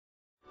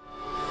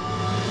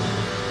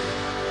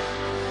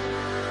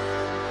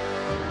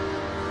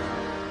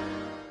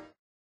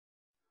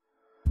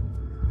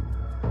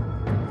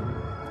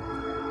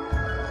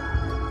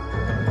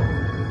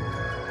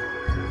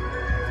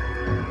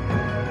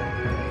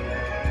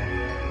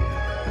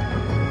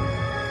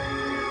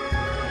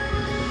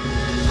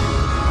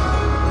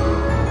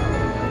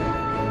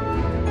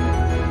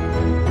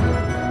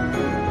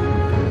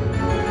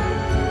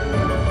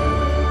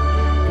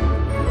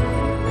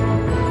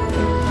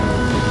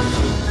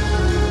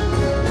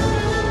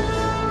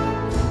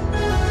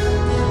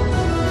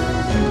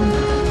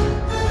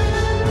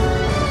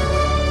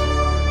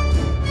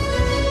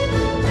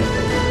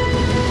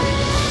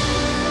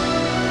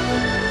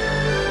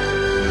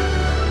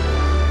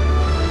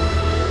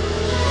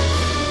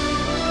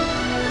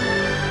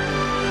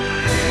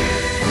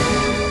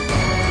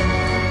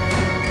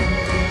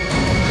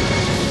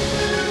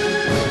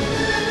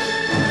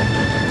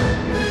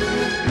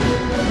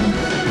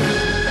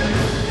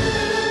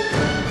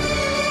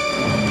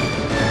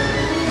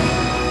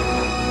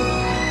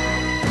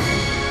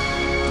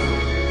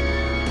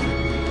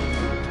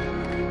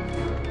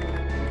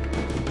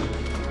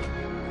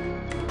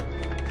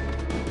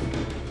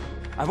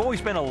always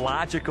been a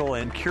logical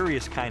and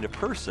curious kind of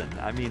person.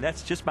 I mean,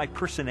 that's just my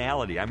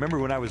personality. I remember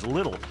when I was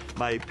little,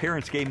 my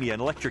parents gave me an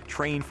electric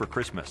train for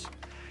Christmas.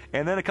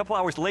 And then a couple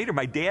hours later,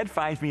 my dad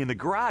finds me in the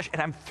garage,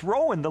 and I'm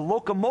throwing the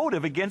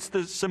locomotive against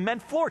the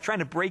cement floor, trying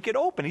to break it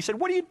open. He said,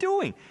 "What are you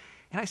doing?"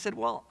 And I said,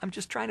 "Well, I'm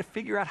just trying to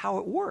figure out how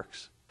it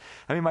works."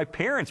 I mean, my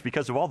parents,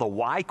 because of all the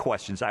why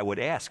questions I would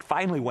ask,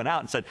 finally went out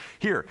and said,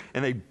 "Here,"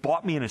 and they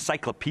bought me an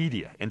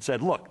encyclopedia and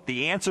said, "Look,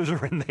 the answers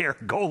are in there.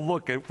 Go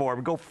look for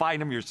them. Go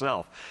find them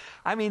yourself."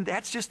 I mean,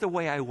 that's just the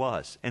way I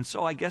was. And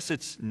so I guess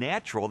it's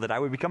natural that I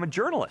would become a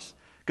journalist.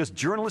 Because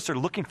journalists are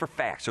looking for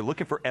facts, they're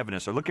looking for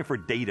evidence, they're looking for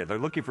data, they're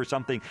looking for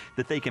something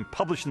that they can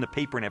publish in the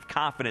paper and have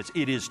confidence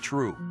it is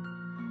true.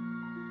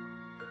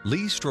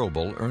 Lee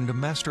Strobel earned a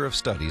Master of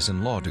Studies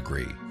in Law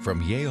degree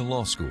from Yale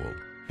Law School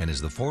and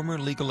is the former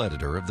legal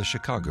editor of the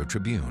Chicago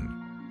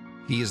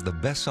Tribune. He is the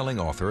best-selling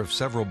author of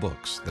several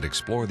books that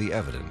explore the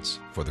evidence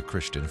for the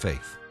Christian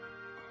faith.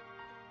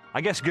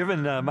 I guess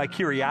given my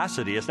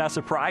curiosity, it's not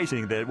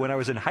surprising that when I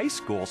was in high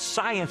school,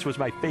 science was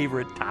my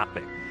favorite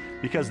topic.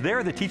 Because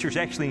there the teachers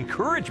actually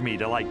encouraged me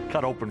to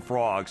cut open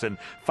frogs and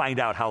find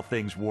out how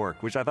things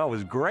work, which I thought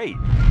was great.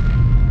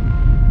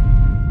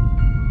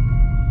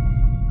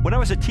 When I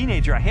was a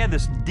teenager, I had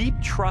this deep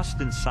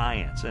trust in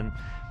science, and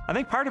I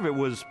think part of it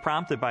was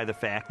prompted by the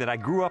fact that I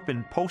grew up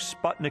in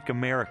post-Sputnik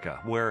America,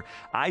 where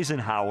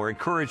Eisenhower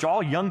encouraged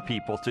all young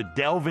people to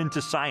delve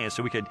into science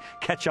so we could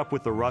catch up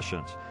with the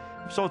Russians.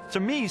 So to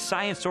me,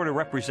 science sort of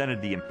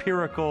represented the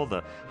empirical,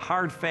 the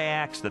hard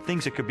facts, the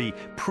things that could be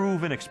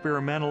proven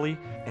experimentally,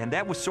 and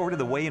that was sort of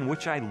the way in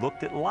which I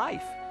looked at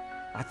life.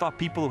 I thought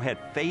people who had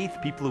faith,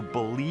 people who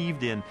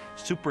believed in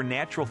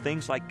supernatural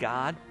things like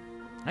God,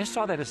 I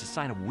saw that as a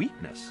sign of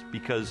weakness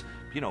because,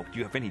 do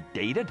you have any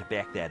data to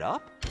back that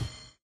up?